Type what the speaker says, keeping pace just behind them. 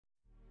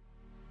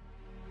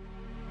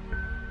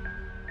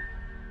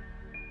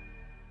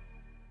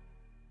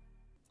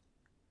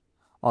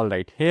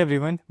Alright, hey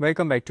everyone,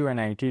 welcome back to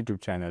NIIT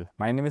YouTube channel.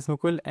 My name is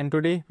Mukul and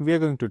today we are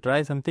going to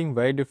try something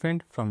very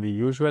different from the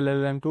usual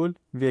LLM tool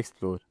we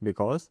explore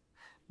because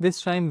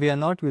this time we are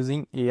not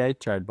using AI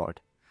chatbot.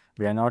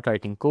 We are not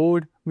writing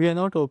code, we are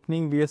not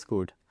opening VS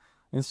Code.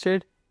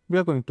 Instead, we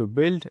are going to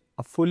build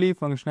a fully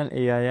functional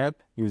AI app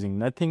using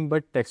nothing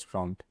but text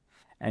prompt.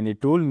 And the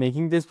tool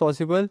making this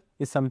possible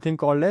is something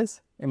called as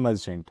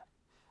Emergent.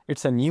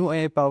 It's a new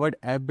AI-powered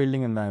app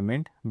building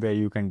environment where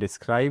you can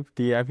describe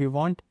the app you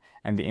want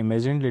and the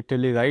Imagent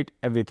literally write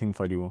everything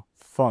for you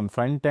from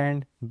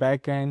front-end,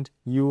 back-end,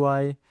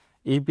 UI,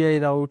 API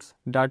routes,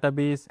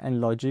 database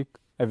and logic,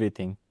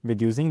 everything with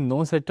using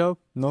no setup,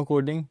 no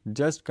coding,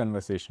 just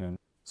conversational.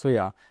 So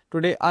yeah,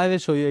 today I will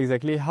show you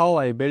exactly how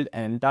I build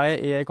an entire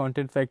AI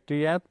content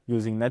factory app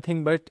using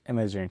nothing but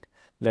Emergent.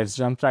 Let's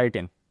jump right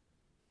in.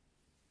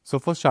 So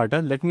for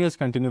starter, let me just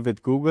continue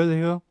with Google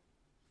here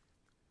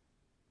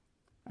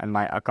and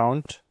my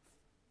account,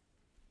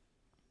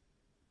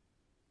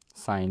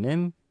 sign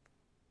in.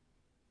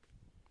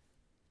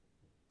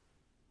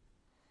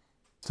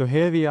 So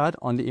here we are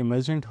on the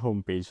Emergent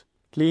homepage,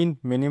 clean,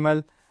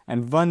 minimal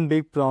and one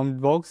big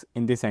prompt box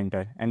in the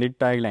center and the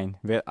tagline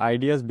where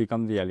ideas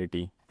become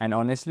reality. And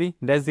honestly,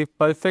 that's the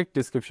perfect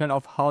description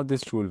of how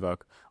this tool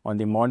works. On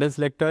the model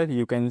selector,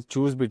 you can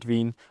choose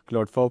between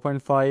Claude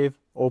 4.5,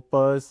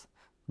 Opus,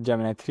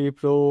 Gemini 3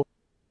 Pro,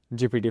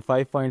 GPT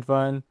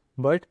 5.1,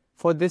 but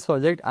for this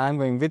project, I am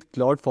going with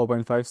Claude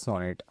 4.5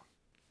 Sonnet.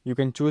 You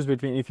can choose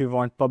between if you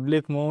want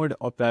public mode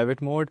or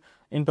private mode.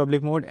 In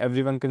public mode,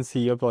 everyone can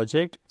see your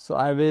project. So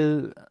I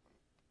will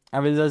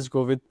just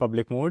go with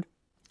public mode.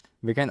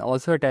 We can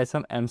also attach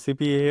some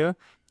MCP here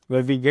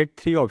where we get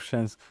three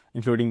options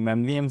including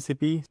memory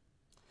MCP,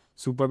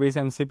 Superbase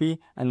MCP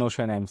and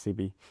Notion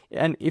MCP.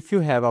 And if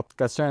you have a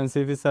custom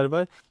MCP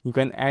server, you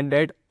can add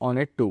that on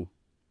it too.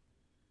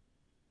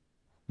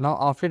 Now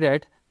after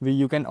that,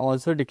 you can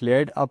also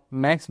declare a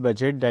max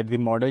budget that the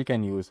model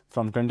can use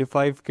from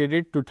 25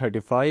 credit to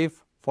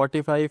 35,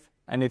 45,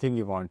 anything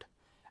you want.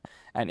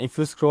 And if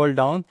you scroll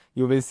down,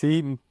 you will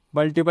see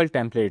multiple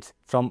templates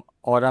from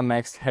Aura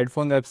Max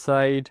headphone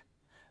website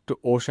to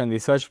Ocean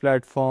research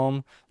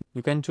platform.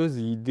 You can choose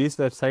this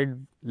website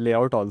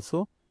layout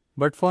also.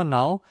 But for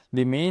now,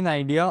 the main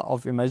idea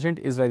of Imagent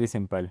is very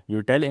simple.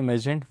 You tell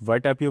Imagent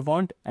what app you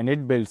want and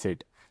it builds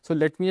it. So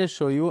let me just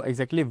show you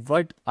exactly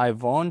what I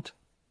want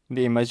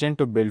the Imagent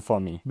to build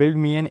for me. Build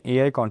me an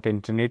AI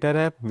content generator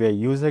app where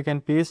user can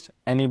paste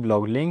any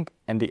blog link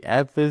and the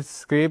app will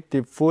scrape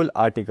the full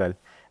article,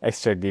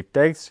 extract the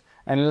text,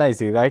 analyze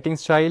the writing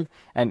style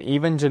and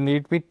even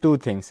generate me two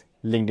things,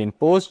 LinkedIn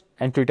post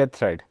and Twitter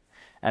thread.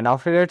 And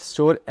after that,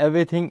 store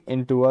everything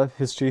into a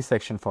history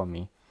section for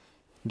me.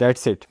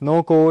 That's it.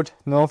 No code,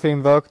 no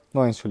framework,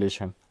 no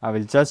installation. I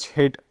will just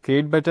hit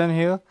create button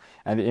here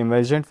and the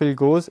Imagent will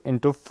goes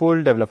into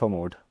full developer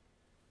mode.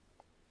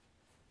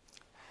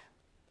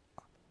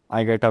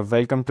 I get a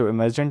welcome to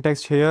Emergent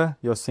text here,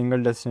 your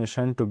single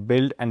destination to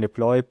build and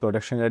deploy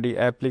production ready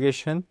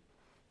application.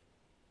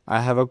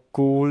 I have a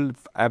cool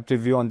app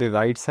review on the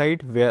right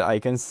side where I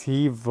can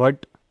see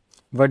what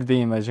the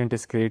Emergent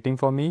is creating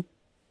for me.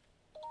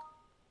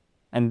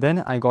 And then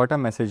I got a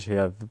message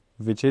here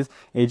which is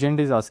agent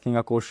is asking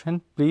a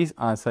question, please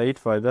answer it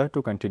further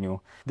to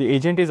continue. The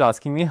agent is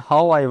asking me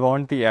how I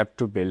want the app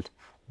to build,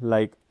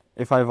 like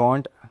if I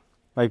want,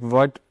 like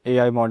what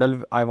AI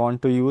model I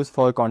want to use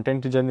for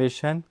content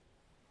generation,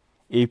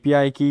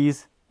 API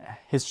keys,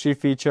 history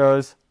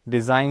features,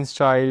 design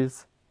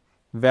styles,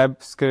 web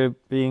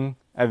scripting,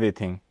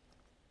 everything.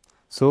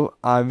 So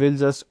I will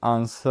just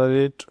answer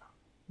it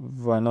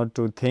one or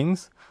two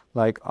things,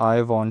 like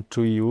I want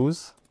to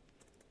use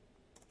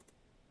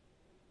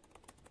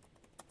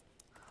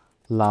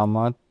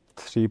Llama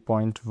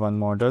 3.1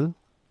 model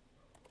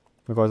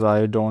because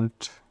I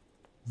don't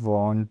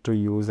want to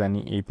use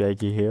any API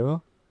key here,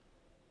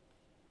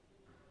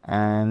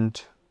 and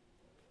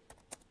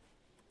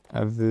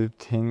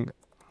everything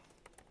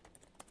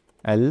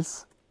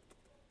else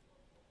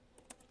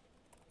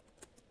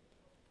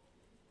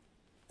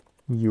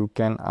you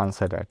can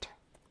answer that.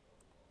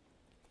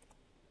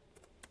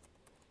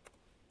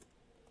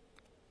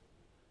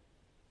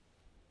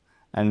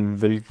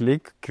 And we'll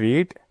click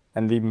create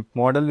and the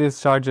model will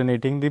start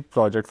generating the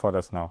project for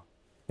us now.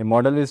 The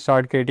model will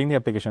start creating the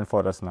application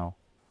for us now.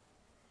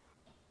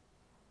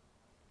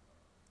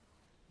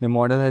 The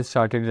model has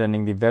started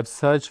running the web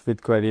search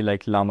with query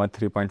like Llama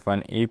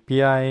 3.1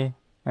 API,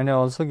 and it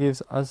also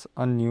gives us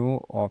a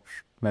new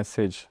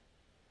message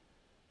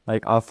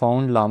like I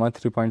found Llama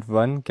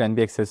 3.1 can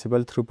be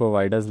accessible through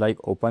providers like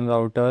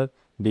OpenRouter,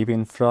 Deep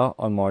Infra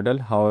or Model.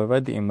 However,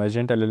 the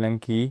Emergent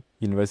LLM key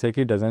universal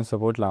key doesn't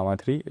support Llama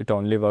 3. It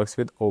only works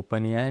with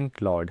OpenAI and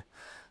Claude.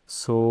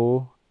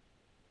 So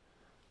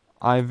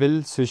I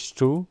will switch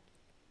to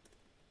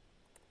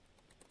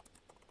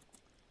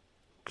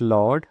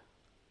Claude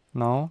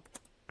now,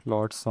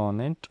 Claude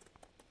Sonnet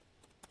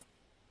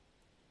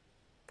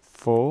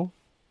 4.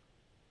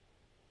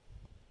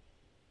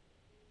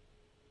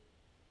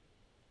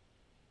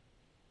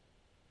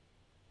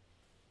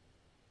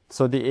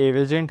 So the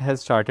agent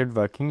has started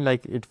working,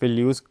 like it will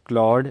use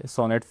Claude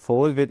Sonnet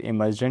 4 with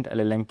Emergent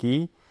LLM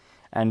key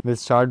and will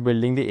start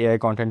building the AI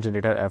content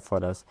generator app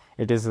for us.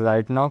 It is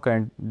right now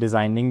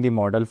designing the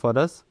model for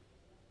us.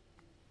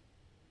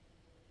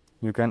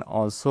 You can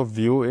also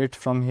view it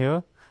from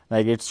here,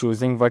 like it's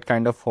choosing what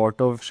kind of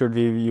photo should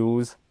we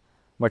use,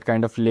 what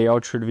kind of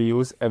layout should we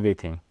use,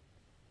 everything.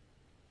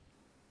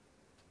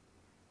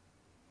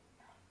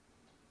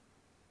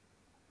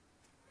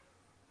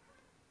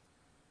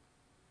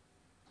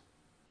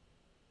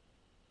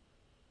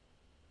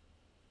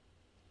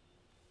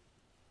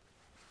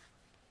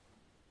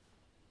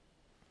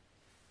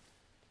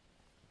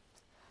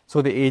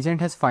 So the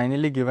agent has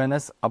finally given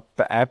us a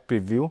app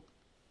preview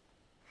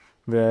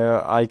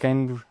where I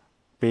can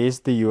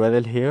paste the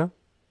URL here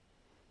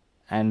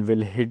and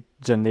will hit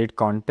generate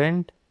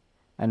content,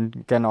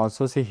 and can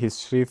also see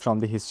history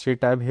from the history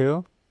tab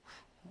here.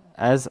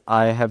 As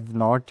I have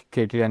not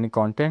created any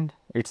content,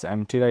 it's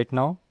empty right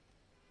now.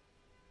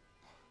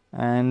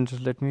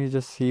 And let me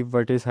just see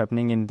what is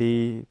happening in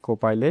the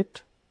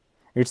Copilot.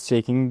 It's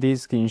taking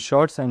these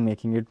screenshots and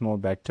making it more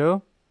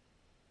better.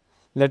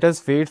 Let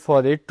us wait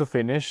for it to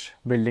finish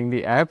building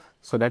the app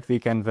so that we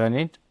can run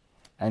it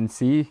and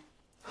see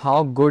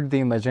how good the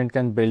Imagent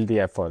can build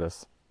the app for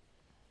us.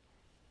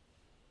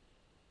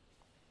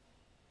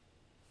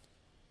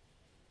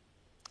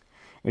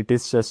 It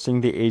is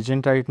testing the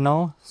agent right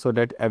now so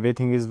that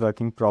everything is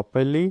working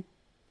properly.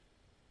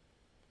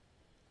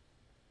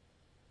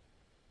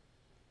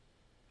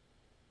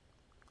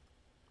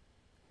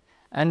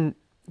 And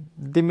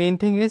the main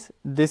thing is,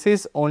 this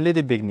is only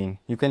the beginning.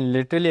 You can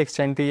literally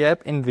extend the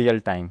app in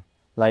real time.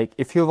 Like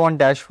if you want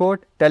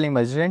dashboard, tell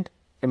Emergent,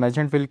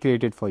 Emergent will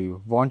create it for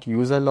you. Want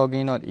user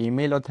login or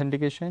email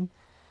authentication?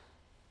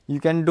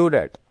 You can do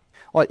that.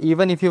 Or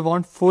even if you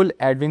want full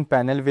admin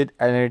panel with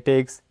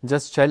analytics,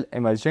 just tell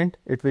Emergent,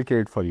 it will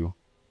create for you.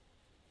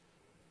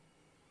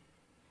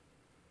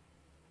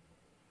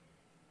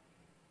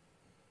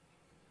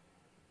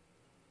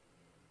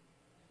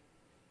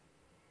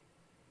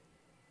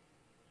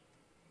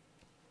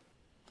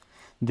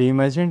 The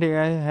Emergent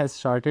AI has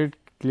started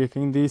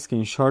clicking the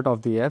screenshot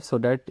of the app so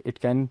that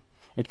it can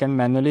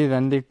manually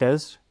run the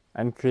test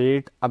and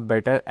create a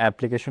better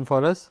application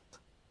for us.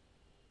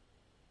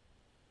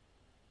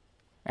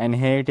 And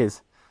here it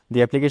is.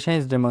 The application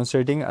is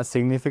demonstrating a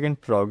significant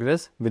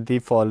progress with the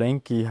following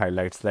key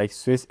highlights, like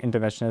Swiss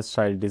International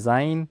Style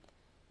Design,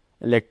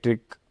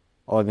 Electric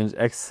Orange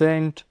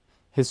Accent,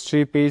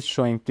 History page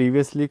showing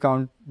previously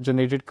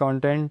generated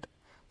content,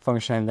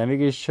 Functional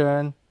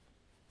Navigation,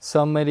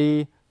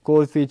 Summary,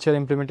 Core feature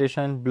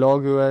implementation,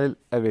 blog URL,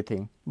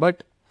 everything.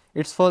 But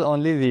it's for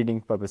only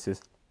reading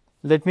purposes.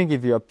 Let me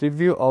give you a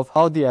preview of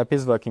how the app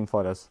is working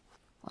for us.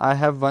 I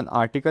have one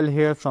article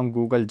here from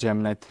Google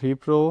Gemini 3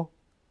 Pro.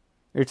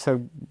 It's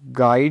a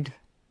guide.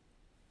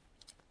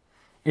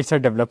 It's a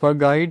developer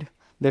guide.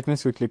 Let me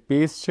quickly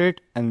paste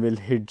it and we'll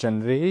hit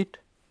generate.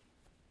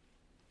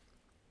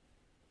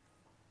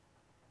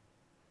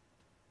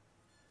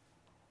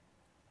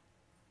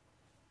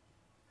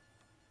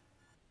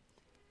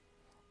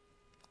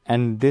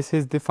 And this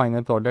is the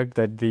final product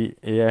that the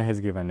AI has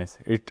given us.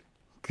 It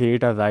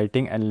create a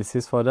writing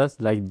analysis for us,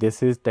 like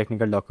this is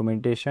technical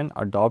documentation,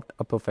 adopt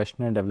a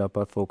professional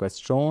developer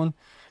focused tone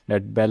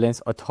that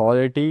balance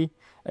authority,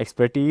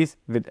 expertise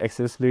with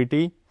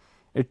accessibility.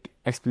 It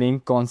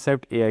explained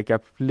concept, AI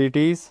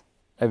capabilities,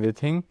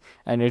 everything,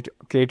 and it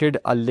created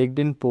a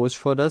LinkedIn post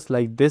for us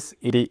like this.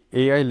 The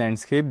AI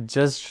landscape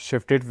just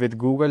shifted with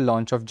Google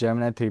launch of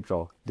Gemini 3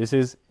 Pro. This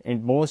is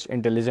most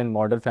intelligent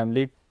model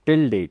family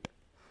till date.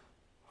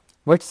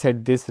 What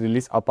set this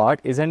release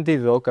apart isn't the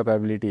raw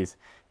capabilities,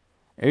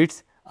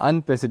 it's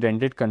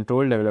unprecedented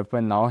control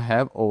developers now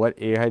have over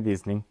AI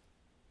reasoning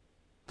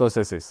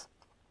processes.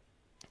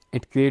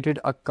 It created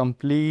a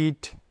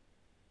complete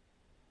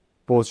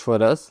post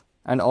for us,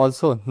 and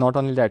also not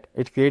only that,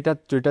 it created a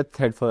Twitter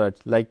thread for us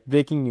like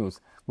breaking news.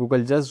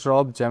 Google just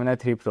dropped Gemini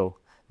 3 Pro,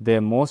 their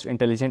most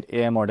intelligent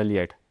AI model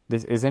yet.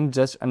 This isn't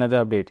just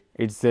another update,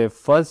 it's the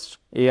first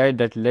AI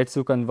that lets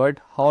you convert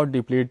how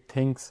deeply it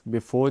thinks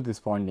before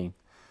responding.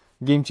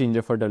 Game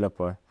changer for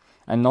developer.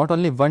 And not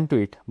only one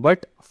tweet,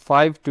 but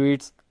 5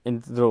 tweets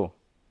in a row.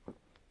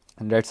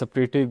 And that's a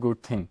pretty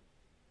good thing.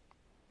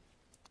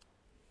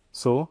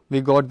 So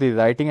we got the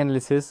writing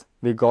analysis,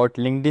 we got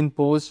LinkedIn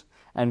post,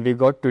 and we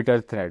got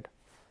Twitter thread.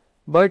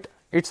 But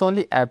it's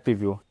only app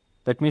preview.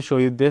 Let me show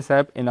you this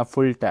app in a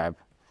full tab.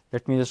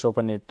 Let me just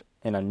open it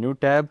in a new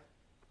tab.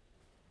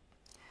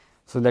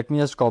 So let me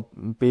just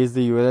paste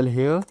the URL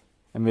here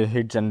and we'll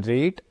hit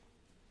generate.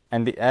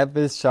 And the app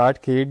will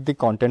start create the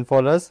content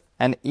for us,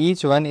 and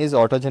each one is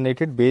auto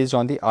generated based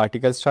on the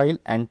article style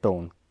and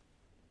tone.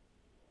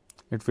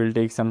 It will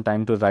take some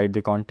time to write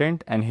the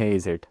content, and here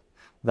is it.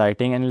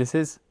 Writing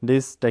analysis,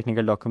 this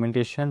technical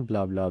documentation,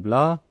 blah blah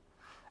blah,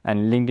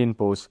 and LinkedIn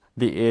post.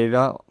 The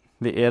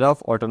era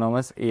of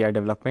autonomous AI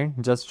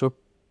development just took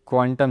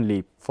quantum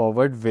leap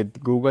forward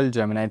with Google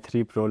Gemini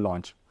 3 Pro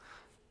launch.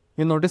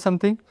 You notice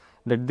something?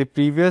 That the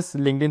previous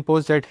LinkedIn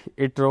post that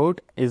it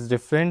wrote is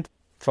different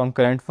from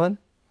current one.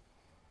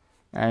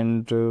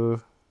 And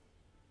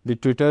the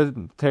Twitter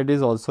thread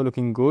is also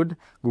looking good.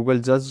 Google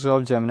just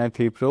dropped Gemini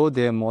 3 Pro,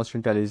 their most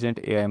intelligent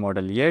AI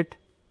model yet.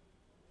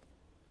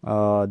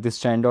 This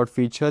standout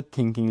feature,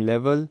 thinking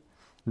level,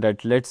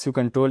 that lets you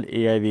control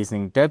AI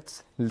reasoning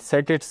depths.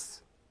 Set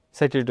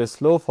it to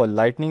slow for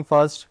lightning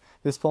fast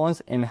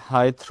response in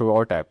high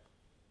throughput app.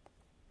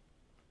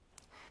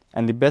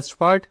 And the best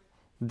part,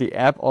 the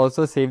app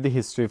also saved the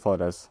history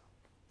for us.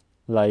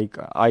 Like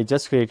I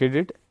just created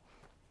it,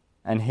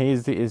 and here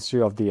is the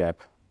history of the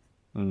app.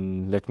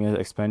 Let me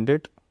expand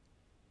it.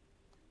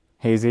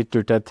 Here is the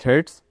Twitter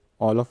threads,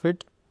 all of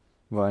it.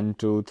 1,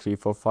 2, 3,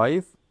 4,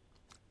 5.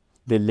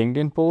 The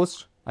LinkedIn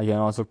post, I can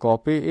also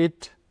copy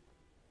it.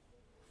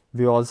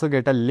 We also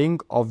get a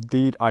link of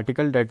the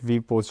article that we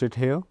posted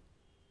here.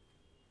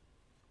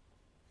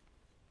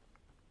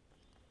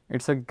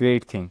 It's a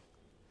great thing.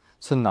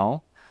 So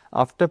now,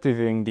 after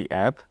previewing the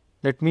app,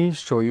 let me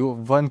show you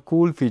one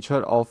cool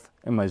feature of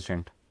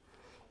Emergent.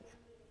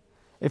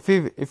 If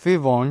we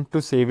want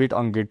to save it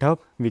on GitHub,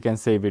 we can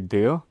save it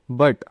there.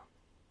 But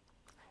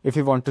if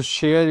we want to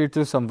share it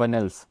to someone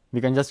else,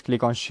 we can just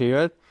click on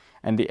share,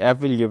 and the app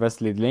will give us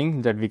the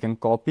link that we can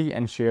copy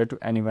and share to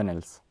anyone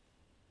else.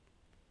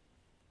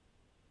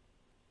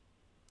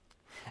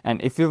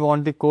 And if we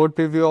want the code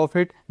preview of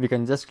it, we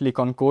can just click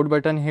on code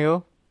button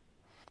here,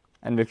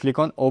 and we click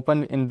on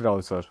open in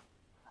browser.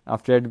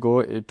 After that,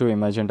 go to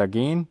Imagent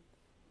again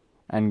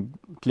and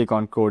click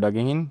on code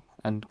again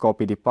and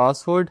copy the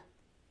password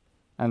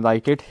and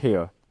write it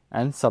here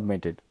and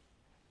submit it.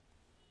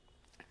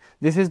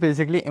 This is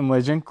basically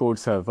Emergent code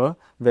server,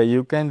 where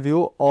you can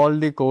view all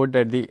the code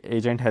that the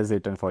agent has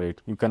written for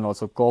it. You can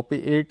also copy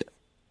it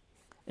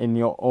in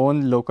your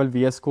own local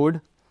VS Code.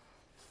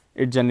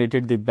 It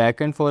generated the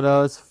backend for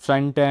us,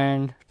 front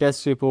end,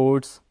 test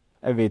reports,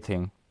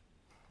 everything.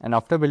 And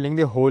after building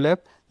the whole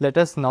app, let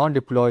us now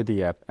deploy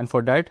the app. And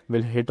for that,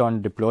 we'll hit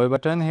on deploy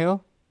button here,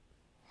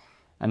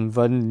 and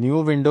one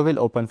new window will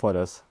open for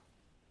us.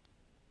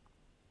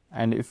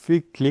 And if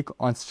we click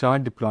on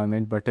start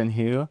deployment button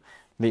here,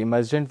 the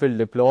Emergent will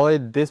deploy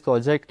this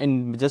project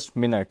in just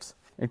minutes.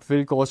 It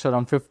will cost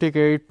around 50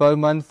 credit per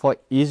month for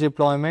each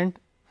deployment,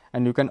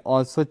 and you can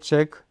also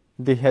check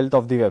the health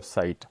of the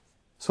website.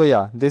 So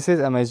yeah, this is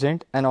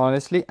Emergent, and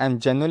honestly, I'm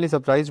genuinely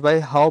surprised by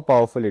how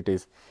powerful it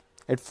is.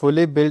 It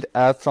fully built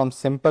app from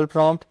simple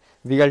prompt,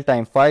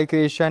 real-time file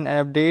creation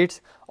and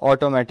updates,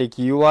 automatic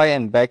UI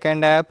and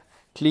backend app,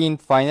 clean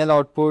final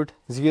output,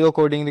 zero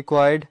coding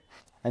required.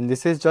 And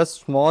this is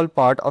just small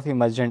part of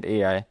Emergent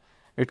AI.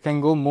 It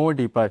can go more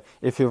deeper.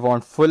 If you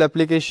want full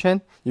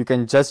application, you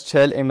can just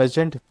tell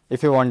Emergent.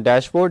 If you want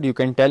dashboard, you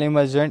can tell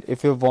Emergent.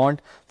 If you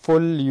want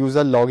full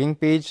user logging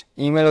page,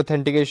 email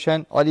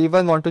authentication, or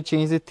even want to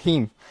change the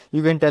theme,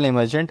 you can tell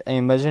Emergent, and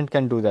Emergent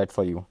can do that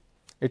for you.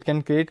 It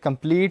can create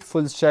complete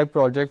full stack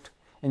project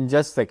in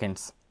just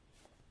seconds.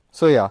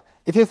 So yeah,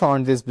 if you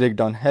found this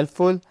breakdown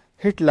helpful,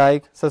 hit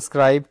like,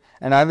 subscribe,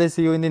 and I will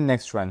see you in the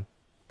next one.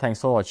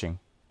 Thanks for watching.